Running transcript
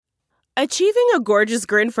Achieving a gorgeous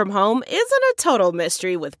grin from home isn't a total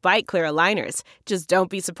mystery with Bite Clear aligners. Just don't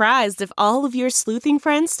be surprised if all of your sleuthing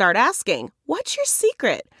friends start asking, "What's your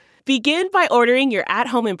secret?" Begin by ordering your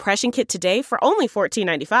at-home impression kit today for only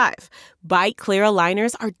 $14.95. Bite Clear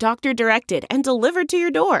aligners are doctor-directed and delivered to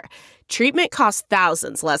your door. Treatment costs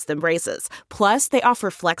thousands less than braces. Plus, they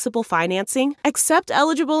offer flexible financing, accept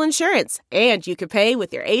eligible insurance, and you can pay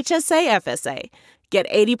with your HSA FSA. Get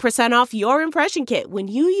 80% off your impression kit when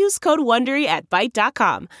you use code WONDERY at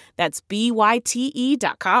Byte.com. That's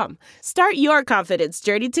BYTE.com. Start your confidence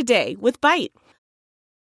journey today with Byte.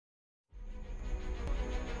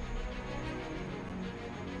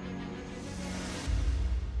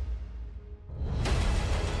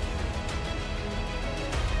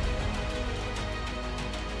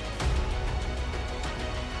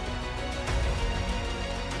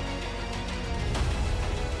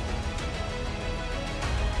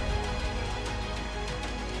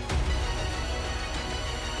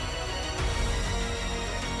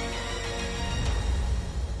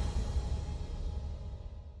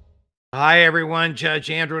 Hi, everyone.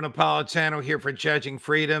 Judge Andrew Napolitano here for Judging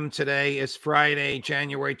Freedom. Today is Friday,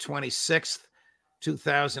 January 26th,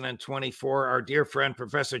 2024. Our dear friend,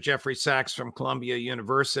 Professor Jeffery Sachs from Columbia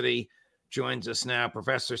University, joins us now.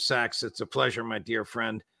 Professor Sachs, it's a pleasure, my dear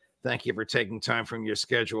friend. Thank you for taking time from your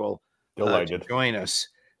schedule to join us.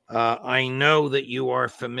 I know that you are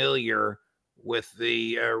familiar with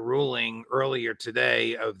the ruling earlier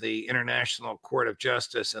today of the International Court of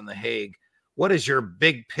Justice in The Hague. What is your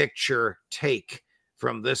big picture take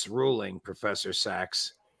from this ruling, Professor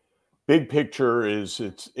Sachs? Big picture is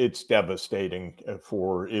it's devastating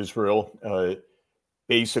for Israel.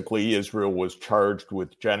 Basically, Israel was charged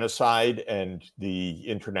with genocide, and the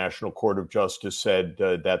International Court of Justice said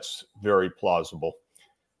that's very plausible.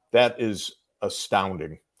 That is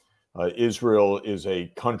astounding. Israel is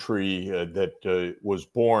a country that was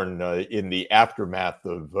born in the aftermath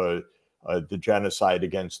of the genocide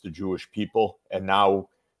against the Jewish people. And now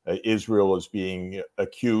Israel is being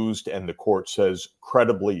accused, and the court says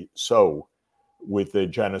credibly so, with the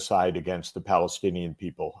genocide against the Palestinian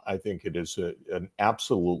people. I think it is an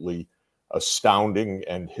absolutely astounding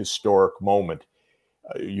and historic moment.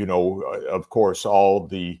 Of course, all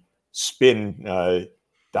the spin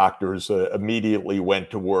doctors immediately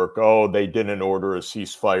went to work. Oh, they didn't order a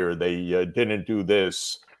ceasefire. They didn't do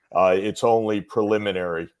this. It's only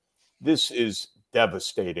preliminary. This is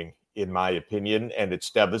devastating, in my opinion, and it's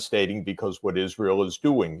devastating because what Israel is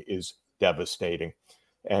doing is devastating.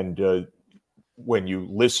 And when you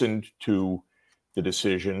listened to the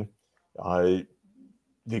decision,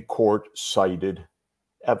 the court cited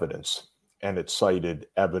evidence, and it cited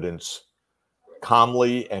evidence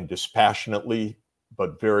calmly and dispassionately,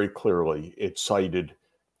 but very clearly. It cited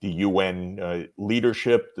the UN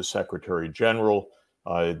leadership, the Secretary General,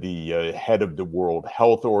 the head of the World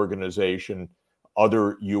Health Organization,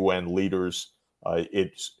 other UN leaders.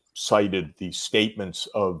 It cited the statements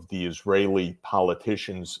of the Israeli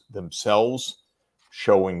politicians themselves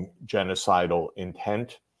showing genocidal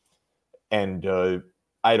intent. And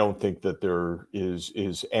I don't think that there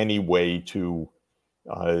is any way to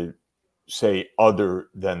say other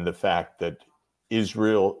than the fact that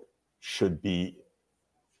Israel should be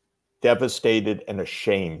devastated and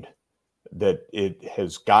ashamed that it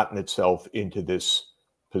has gotten itself into this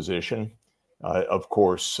position. Of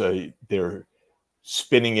course, they're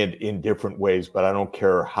spinning it in different ways, but I don't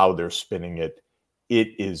care how they're spinning it.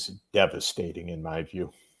 It is devastating in my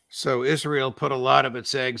view. So Israel put a lot of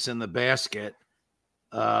its eggs in the basket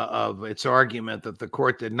of its argument that the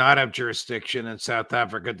court did not have jurisdiction and South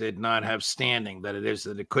Africa did not have standing, that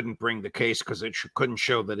it couldn't bring the case because it couldn't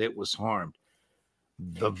show that it was harmed.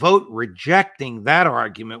 The vote rejecting that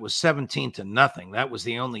argument was 17-0. That was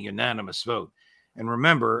the only unanimous vote. And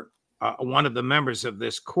remember, one of the members of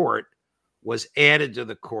this court was added to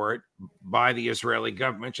the court by the Israeli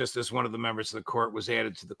government, just as one of the members of the court was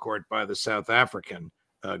added to the court by the South African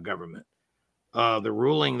government. The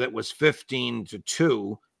ruling that was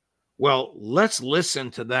 15-2. Well, let's listen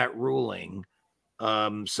to that ruling.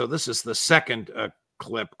 So this is the second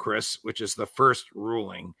clip, Chris, which is the first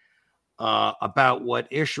ruling about what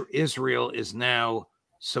Israel is now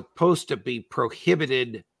supposed to be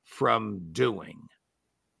prohibited from doing.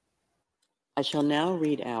 I shall now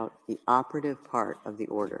read out the operative part of the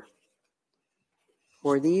order.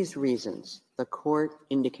 For these reasons, the court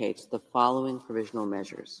indicates the following provisional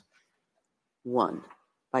measures. 1.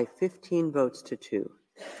 By 15 votes to 2,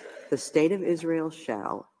 the State of Israel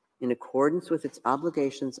shall, in accordance with its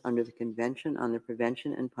obligations under the Convention on the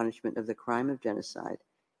Prevention and Punishment of the Crime of Genocide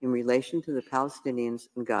in relation to the Palestinians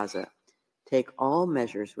in Gaza, take all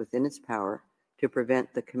measures within its power to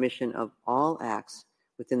prevent the commission of all acts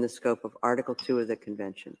within the scope of Article 2 of the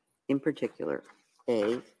Convention, in particular,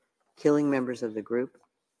 A, killing members of the group,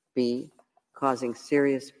 B, causing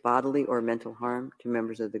serious bodily or mental harm to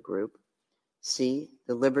members of the group, C,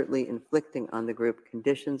 deliberately inflicting on the group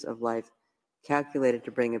conditions of life calculated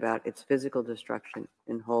to bring about its physical destruction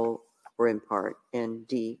in whole or in part, and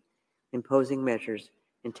D, imposing measures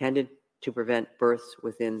intended to prevent births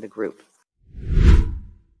within the group.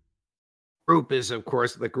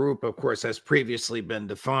 The group, of course, has previously been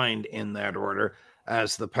defined in that order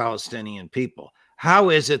as the Palestinian people. How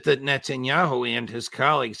is it that Netanyahu and his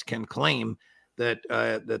colleagues can claim that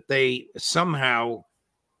that they somehow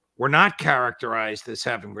were not characterized as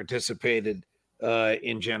having participated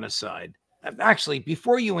in genocide? Actually,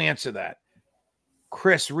 before you answer that,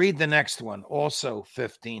 Chris, read the next one, also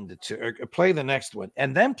 15-2. Play the next one,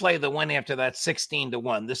 and then play the one after that,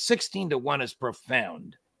 16-1. The 16-1 is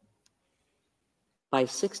profound. By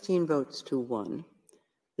 16 votes to 1,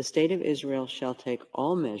 the State of Israel shall take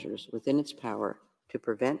all measures within its power to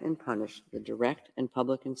prevent and punish the direct and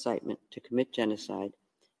public incitement to commit genocide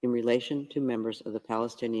in relation to members of the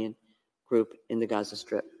Palestinian group in the Gaza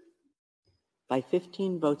Strip. By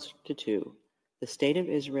 15 votes to 2, the State of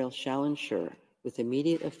Israel shall ensure with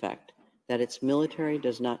immediate effect that its military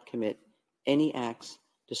does not commit any acts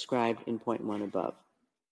described in point 1 above.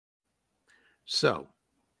 So,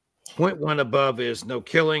 point 1 above is no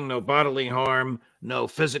killing, no bodily harm, no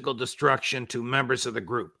physical destruction to members of the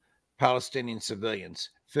group, Palestinian civilians,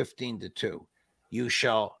 15-2. You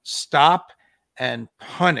shall stop and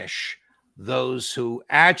punish those who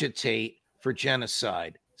agitate for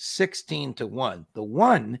genocide, 16-1. The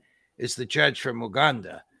 1 is the judge from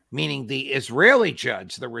Uganda, meaning the Israeli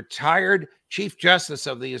judge, the retired Chief Justice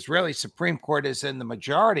of the Israeli Supreme Court, is in the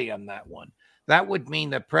majority on that one. That would mean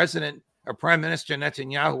that Prime Minister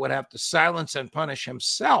Netanyahu would have to silence and punish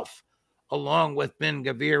himself, along with Ben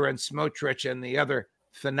Gvir and Smotrich and the other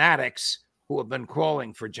fanatics who have been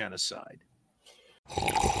calling for genocide.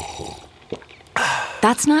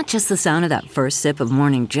 That's not just the sound of that first sip of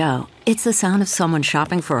Morning Joe. It's the sound of someone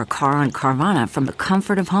shopping for a car on Carvana from the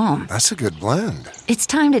comfort of home. That's a good blend. It's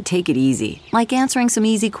time to take it easy, like answering some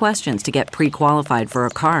easy questions to get pre-qualified for a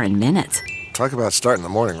car in minutes. Talk about starting the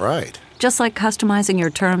morning right. Just like customizing your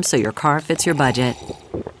terms so your car fits your budget.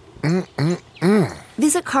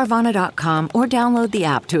 Visit Carvana.com or download the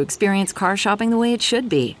app to experience car shopping the way it should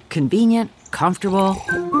be. Convenient, comfortable.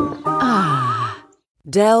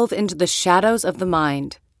 Delve into the shadows of the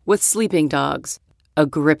mind with Sleeping Dogs, a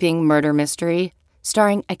gripping murder mystery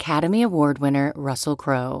starring Academy Award winner Russell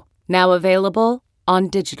Crowe. Now available on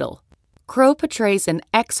digital. Crowe portrays an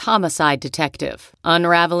ex-homicide detective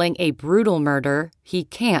unraveling a brutal murder he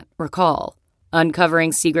can't recall.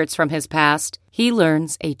 Uncovering secrets from his past, he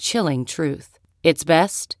learns a chilling truth. It's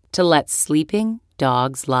best to let sleeping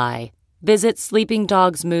dogs lie. Visit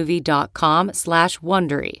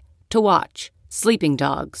sleepingdogsmovie.com/Wondery to watch Sleeping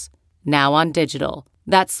Dogs, now on digital.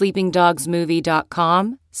 That's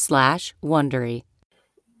sleepingdogsmovie.com/Wondery.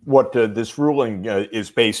 What this ruling is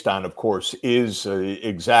based on, of course, is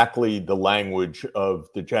exactly the language of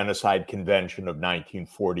the Genocide Convention of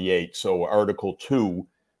 1948. So Article 2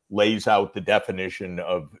 lays out the definition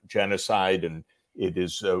of genocide, and it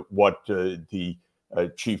is what the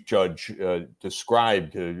Chief Judge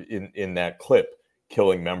described in that clip: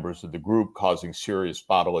 killing members of the group, causing serious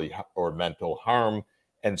bodily or mental harm,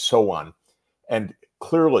 and so on. And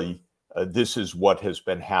clearly, this is what has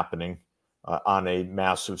been happening on a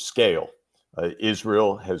massive scale.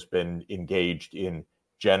 Israel has been engaged in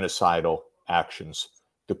genocidal actions.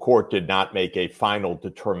 The court did not make a final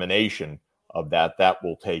determination of that. That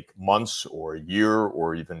will take months or a year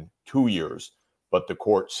or even 2 years. But the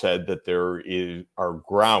court said that there are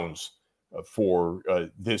grounds for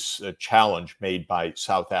this challenge made by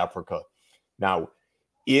South Africa. Now,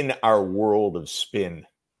 in our world of spin,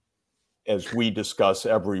 as we discuss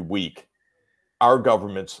every week, our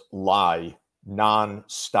governments lie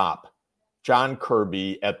nonstop. John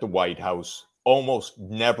Kirby at the White House almost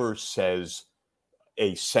never says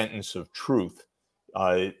a sentence of truth,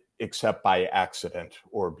 except by accident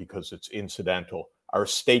or because it's incidental. Our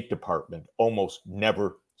State Department almost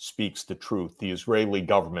never speaks the truth. The Israeli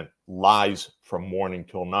government lies from morning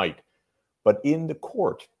till night. But in the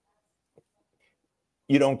court,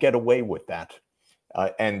 you don't get away with that.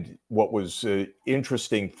 And what was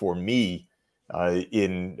interesting for me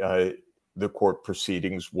in the court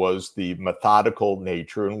proceedings was the methodical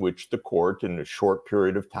nature in which the court, in a short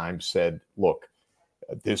period of time, said, look,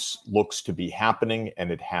 this looks to be happening and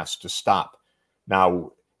it has to stop.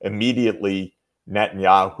 Now, immediately,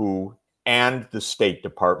 Netanyahu and the State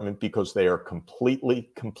Department, because they are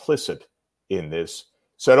completely complicit in this,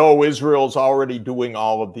 said, oh, Israel's already doing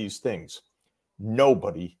all of these things.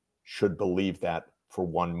 Nobody should believe that for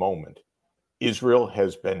one moment. Israel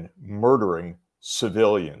has been murdering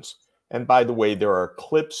civilians. And by the way, there are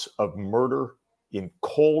clips of murder in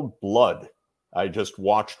cold blood. I just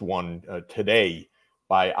watched one today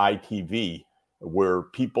by ITV where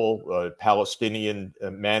people, Palestinian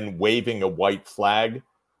men waving a white flag,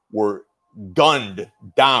 were gunned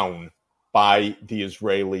down by the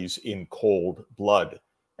Israelis in cold blood.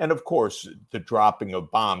 And of course, the dropping of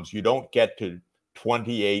bombs, you don't get to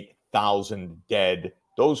 28,000 dead.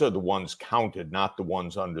 Those are the ones counted, not the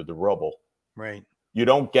ones under the rubble. Right. You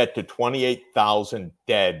don't get to 28,000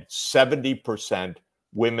 dead, 70%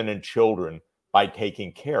 women and children, by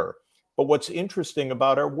taking care. But what's interesting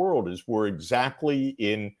about our world is we're exactly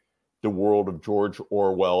in the world of George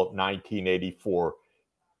Orwell, 1984.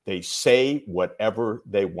 They say whatever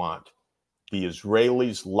they want. The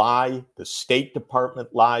Israelis lie, the State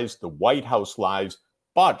Department lies, the White House lies,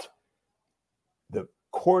 but the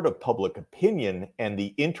Court of Public Opinion and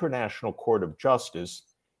the International Court of Justice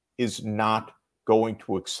is not going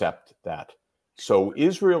to accept that. So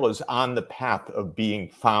Israel is on the path of being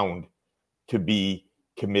found to be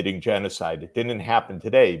committing genocide. It didn't happen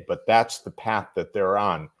today, but that's the path that they're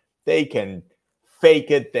on. They can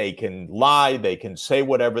fake it, they can lie, they can say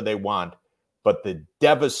whatever they want, but the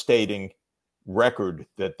devastating record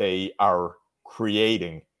that they are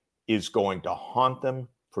creating is going to haunt them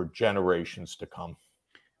for generations to come.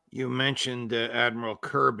 You mentioned Admiral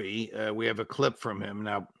Kirby. We have a clip from him.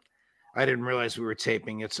 Now, I didn't realize we were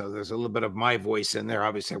taping it, so there's a little bit of my voice in there.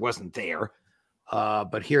 Obviously, I wasn't there.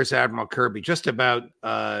 But here's Admiral Kirby just about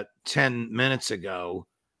 10 minutes ago.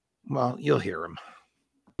 Well, you'll hear him.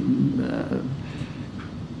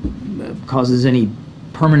 Causes any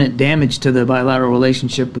permanent damage to the bilateral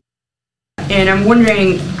relationship. And I'm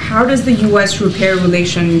wondering, how does the U.S. repair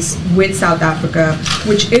relations with South Africa,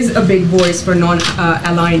 which is a big voice for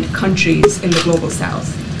non-aligned countries in the global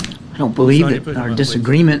South? I don't believe that our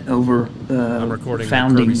disagreement over the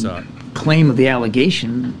founding claim of the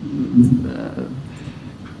allegation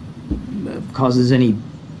causes any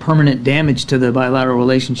permanent damage to the bilateral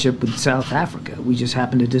relationship with South Africa. We just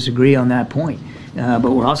happen to disagree on that point.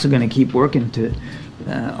 But we're also going to keep working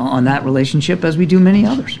on that relationship as we do many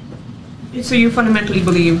others. So you fundamentally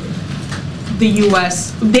believe the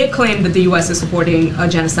U.S., they claim that the U.S. is supporting a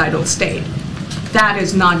genocidal state. That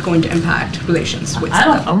is not going to impact relations with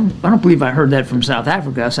South Africa. I don't believe I heard that from South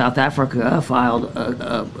Africa. South Africa filed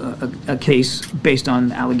a case based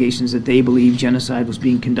on allegations that they believe genocide was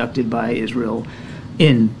being conducted by Israel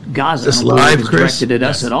in Gaza. This live, Chris? Directed at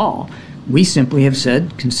us at all. We simply have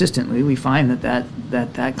said consistently we find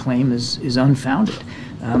that claim is unfounded,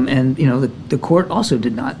 and you know the court also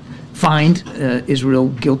did not find Israel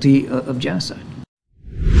guilty of genocide.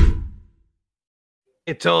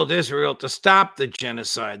 It told Israel to stop the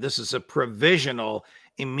genocide. This is a provisional,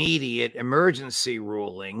 immediate emergency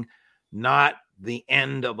ruling, not the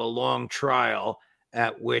end of a long trial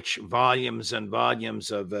at which volumes and volumes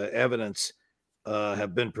of evidence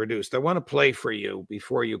have been produced. I want to play for you,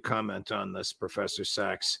 before you comment on this, Professor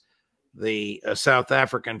Sachs, the South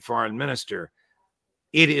African foreign minister.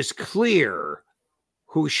 It is clear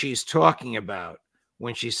who she's talking about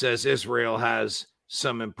when she says Israel has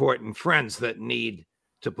some important friends that need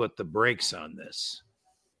to put the brakes on this.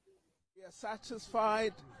 We are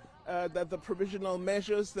satisfied that the provisional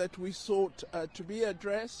measures that we sought to be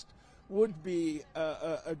addressed would be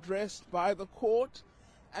addressed by the court.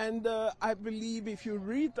 And I believe if you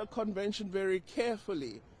read the convention very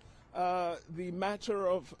carefully, the matter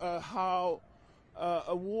of how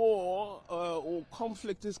a war or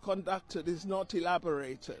conflict is conducted is not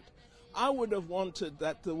elaborated. I would have wanted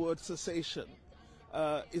that the word cessation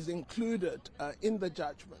is included in the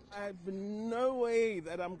judgment. I have no way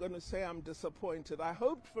that I'm going to say I'm disappointed. I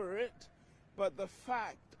hoped for it, but the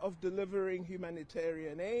fact of delivering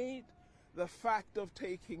humanitarian aid, the fact of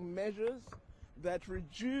taking measures that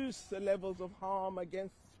reduce the levels of harm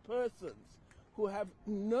against persons who have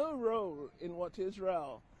no role in what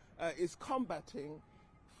Israel is combating,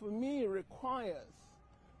 for me requires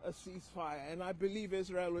a ceasefire. And I believe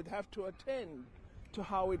Israel would have to attend to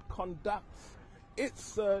how it conducts its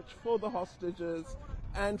search for the hostages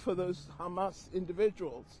and for those Hamas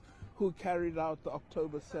individuals who carried out the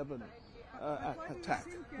October 7 attack.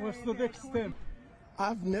 What's the next step?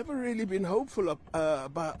 I've never really been hopeful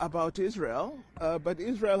about Israel, but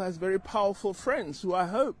Israel has very powerful friends who I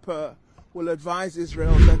hope will advise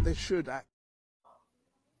Israel that they should act.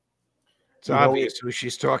 It's obvious who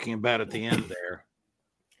she's talking about at the end there.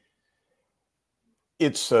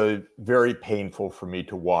 It's very painful for me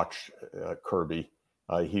to watch Kirby.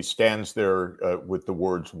 He stands there with the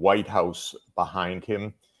words White House behind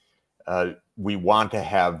him. We want to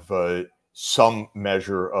have some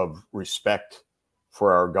measure of respect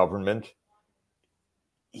for our government.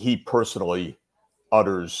 He personally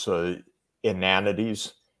utters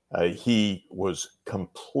inanities. He was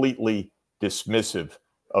completely dismissive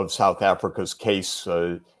of South Africa's case.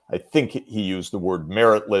 I think he used the word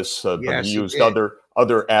meritless, but he used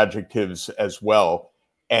other adjectives as well.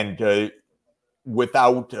 And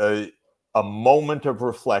without a moment of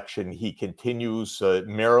reflection, he continues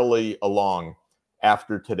merrily along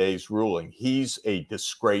after today's ruling. He's a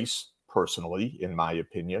disgrace, personally, in my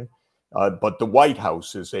opinion, but the White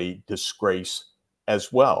House is a disgrace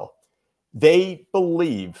as well. They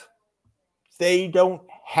believe they don't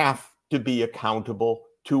have to be accountable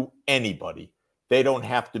to anybody. They don't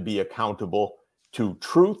have to be accountable to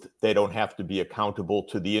truth. They don't have to be accountable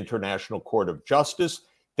to the International Court of Justice.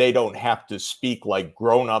 They don't have to speak like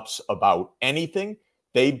grown-ups about anything.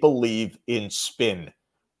 They believe in spin.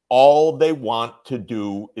 All they want to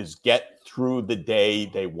do is get through the day.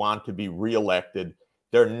 They want to be reelected.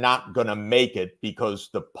 They're not going to make it because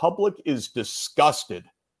the public is disgusted.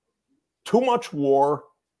 Too much war,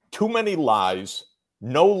 too many lies,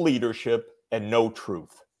 no leadership, and no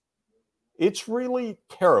truth. It's really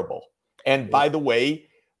terrible. And by the way,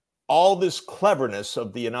 all this cleverness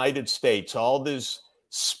of the United States, all this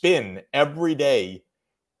spin every day,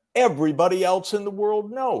 everybody else in the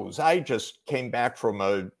world knows. I just came back from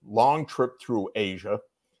a long trip through Asia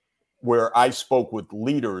where I spoke with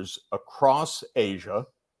leaders across Asia.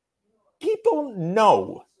 People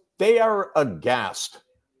know, they are aghast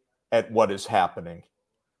at what is happening.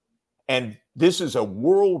 And this is a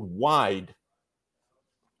worldwide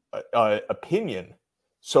opinion.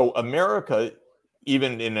 So America,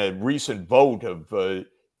 even in a recent vote of the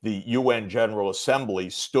UN General Assembly,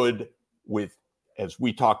 stood with, as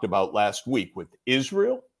we talked about last week, with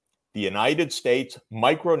Israel, the United States,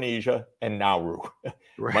 Micronesia, and Nauru.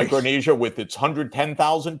 Right. Micronesia with its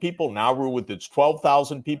 110,000 people, Nauru with its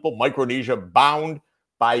 12,000 people, Micronesia bound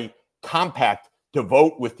by compact to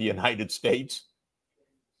vote with the United States.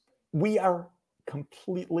 We are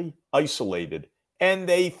completely isolated. And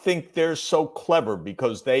they think they're so clever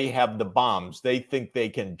because they have the bombs. They think they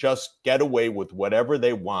can just get away with whatever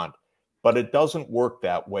they want. But it doesn't work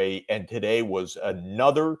that way. And today was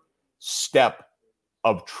another step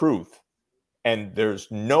of truth. And there's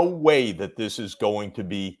no way that this is going to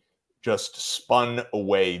be just spun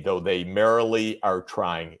away, though they merrily are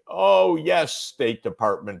trying. Oh, yes, State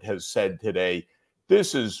Department has said today,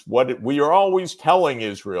 this is what we are always telling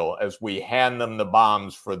Israel as we hand them the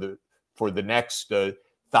bombs for the next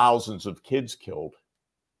thousands of kids killed.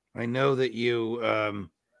 I know that you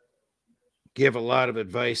give a lot of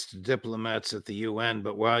advice to diplomats at the UN,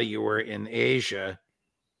 but while you were in Asia,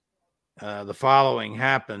 the following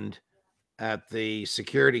happened at the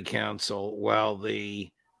Security Council while the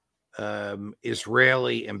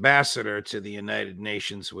Israeli ambassador to the United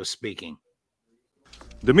Nations was speaking.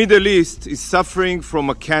 The Middle East is suffering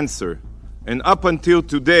from a cancer, and up until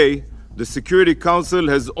today, the Security Council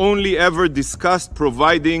has only ever discussed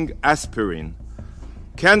providing aspirin.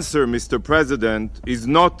 Cancer, Mr. President, is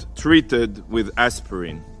not treated with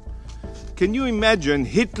aspirin. Can you imagine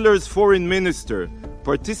Hitler's foreign minister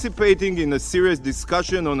participating in a serious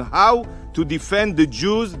discussion on how to defend the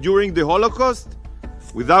Jews during the Holocaust?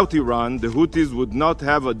 Without Iran, the Houthis would not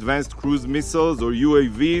have advanced cruise missiles or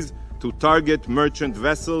UAVs to target merchant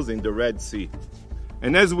vessels in the Red Sea.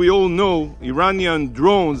 And as we all know, Iranian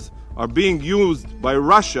drones are being used by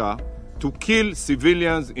Russia to kill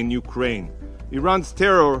civilians in Ukraine. Iran's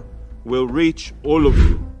terror will reach all of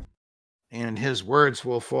you. And his words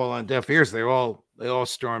will fall on deaf ears. They all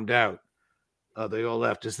stormed out. They all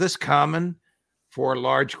left. Is this common for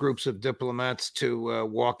large groups of diplomats to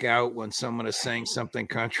walk out when someone is saying something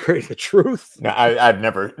contrary to truth? No, I've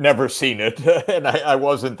never seen it. And I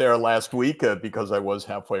wasn't there last week because I was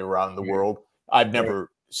halfway around the world. I've never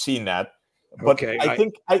seen that. But okay, I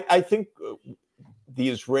think the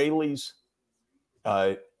Israelis,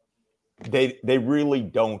 they really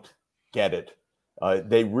don't get it.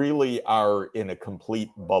 They really are in a complete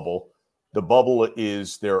bubble. The bubble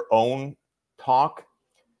is their own talk,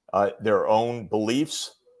 their own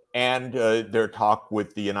beliefs, and their talk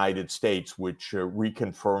with the United States, which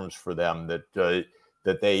reconfirms for them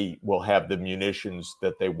that they will have the munitions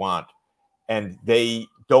that they want. And they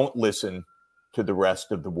don't listen to the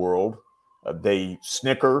rest of the world. They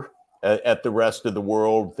snicker at the rest of the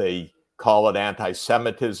world. They call it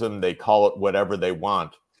anti-Semitism. They call it whatever they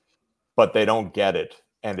want, but they don't get it.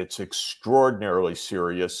 and it's extraordinarily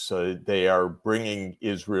serious. They are bringing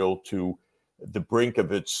Israel to the brink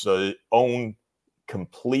of its own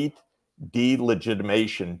complete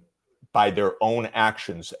delegitimation by their own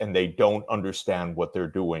actions, and they don't understand what they're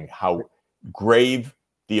doing, how grave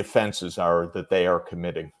the offenses are that they are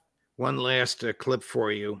committing. One last clip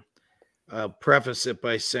for you. Preface it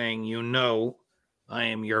by saying, I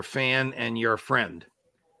am your fan and your friend,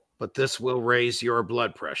 but this will raise your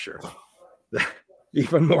blood pressure.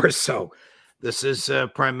 Even more so. This is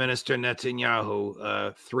Prime Minister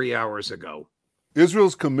Netanyahu 3 hours ago.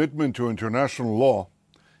 Israel's commitment to international law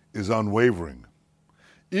is unwavering.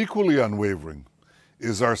 Equally unwavering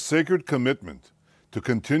is our sacred commitment to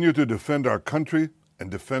continue to defend our country and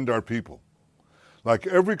defend our people. Like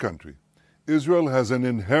every country, Israel has an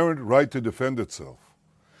inherent right to defend itself.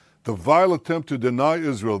 The vile attempt to deny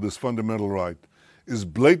Israel this fundamental right is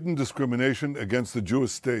blatant discrimination against the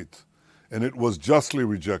Jewish state, and it was justly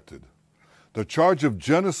rejected. The charge of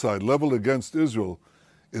genocide leveled against Israel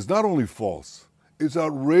is not only false, it's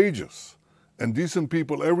outrageous, and decent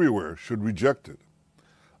people everywhere should reject it.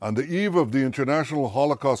 On the eve of the International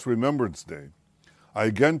Holocaust Remembrance Day, I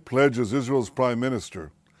again pledge as Israel's Prime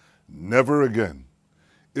Minister, never again.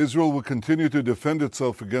 Israel will continue to defend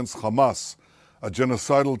itself against Hamas, a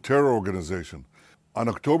genocidal terror organization. On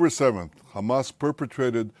October 7th, Hamas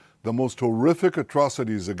perpetrated the most horrific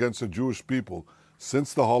atrocities against the Jewish people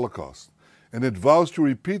since the Holocaust, and it vows to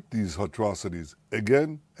repeat these atrocities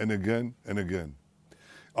again and again and again.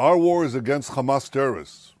 Our war is against Hamas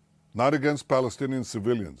terrorists, not against Palestinian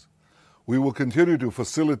civilians. We will continue to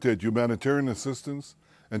facilitate humanitarian assistance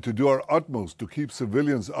and to do our utmost to keep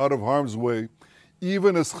civilians out of harm's way,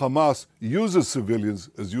 even as Hamas uses civilians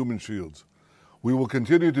as human shields. We will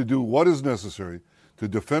continue to do what is necessary to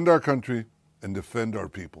defend our country and defend our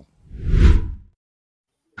people.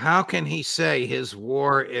 How can he say his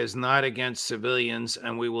war is not against civilians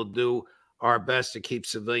and we will do our best to keep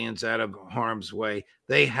civilians out of harm's way?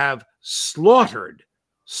 They have slaughtered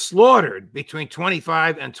between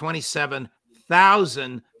 25 and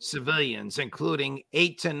 27,000 civilians, including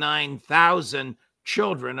 8,000 to 9,000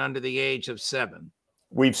 children under the age of 7.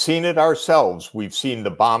 We've seen it ourselves. We've seen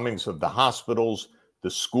the bombings of the hospitals,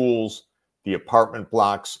 the schools, the apartment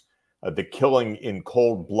blocks, the killing in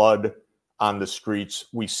cold blood on the streets.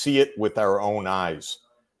 We see it with our own eyes.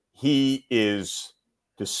 He is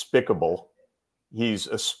despicable. He's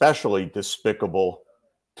especially despicable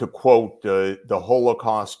to quote the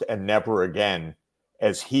Holocaust and never again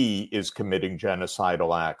as he is committing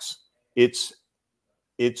genocidal acts. It's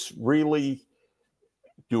really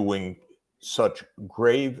doing such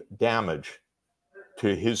grave damage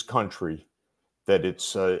to his country that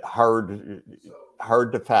it's hard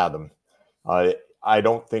to fathom. I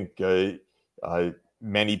don't think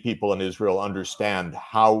many people in Israel understand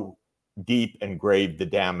how deep and grave the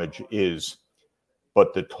damage is,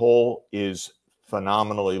 but the toll is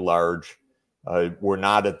phenomenally large. We're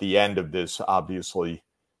not at the end of this, obviously,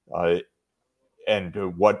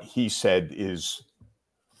 and what he said is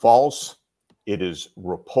false. It is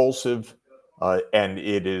repulsive, and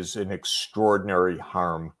it is an extraordinary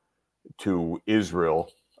harm to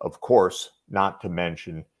Israel, of course, not to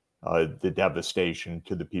mention the devastation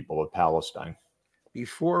to the people of Palestine.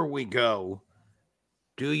 Before we go,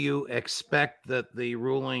 do you expect that the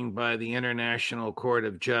ruling by the International Court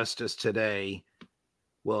of Justice today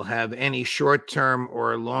will have any short-term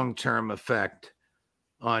or long-term effect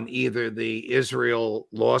on either the Israel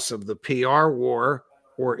loss of the PR war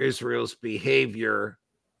or Israel's behavior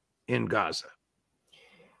in Gaza?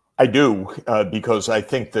 I do, because I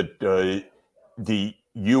think that the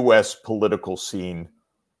U.S. political scene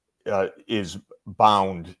is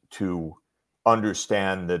bound to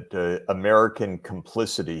understand that American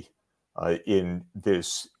complicity in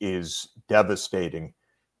this is devastating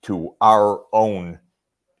to our own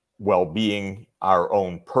well-being, our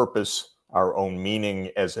own purpose, our own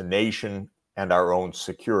meaning as a nation, and our own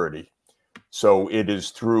security. So it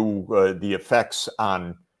is through the effects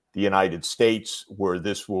on the United States where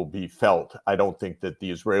this will be felt. I don't think that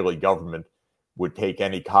the Israeli government would take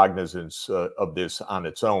any cognizance of this on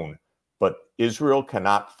its own. But Israel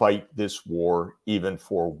cannot fight this war even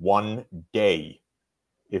for one day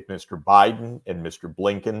if Mr. Biden and Mr.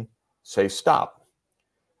 Blinken say stop.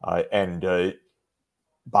 And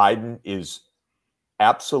Biden is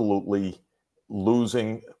absolutely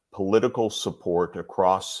losing political support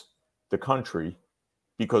across the country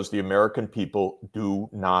because the American people do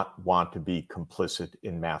not want to be complicit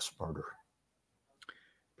in mass murder.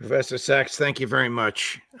 Professor Sachs, thank you very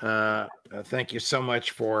much. Thank you so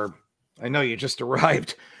much for, I know you just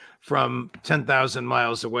arrived from 10,000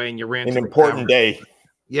 miles away and you ran an important day.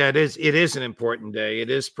 Yeah, it is. It is an important day. It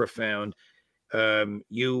is profound.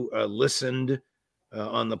 You listened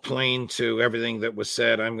on the plane to everything that was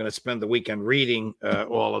said. I'm going to spend the weekend reading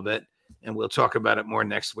all of it, and we'll talk about it more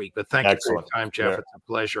next week. But thank you for your time, Jeff. It's a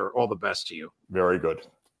pleasure. All the best to you. Very good.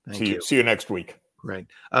 See you next week. Great.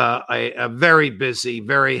 A very busy,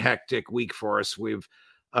 very hectic week for us. We've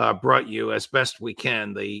brought you as best we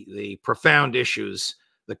can the profound issues,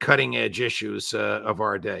 the cutting edge issues of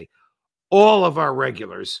our day. All of our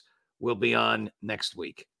regulars will be on next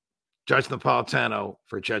week. Judge Napolitano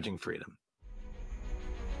for Judging Freedom.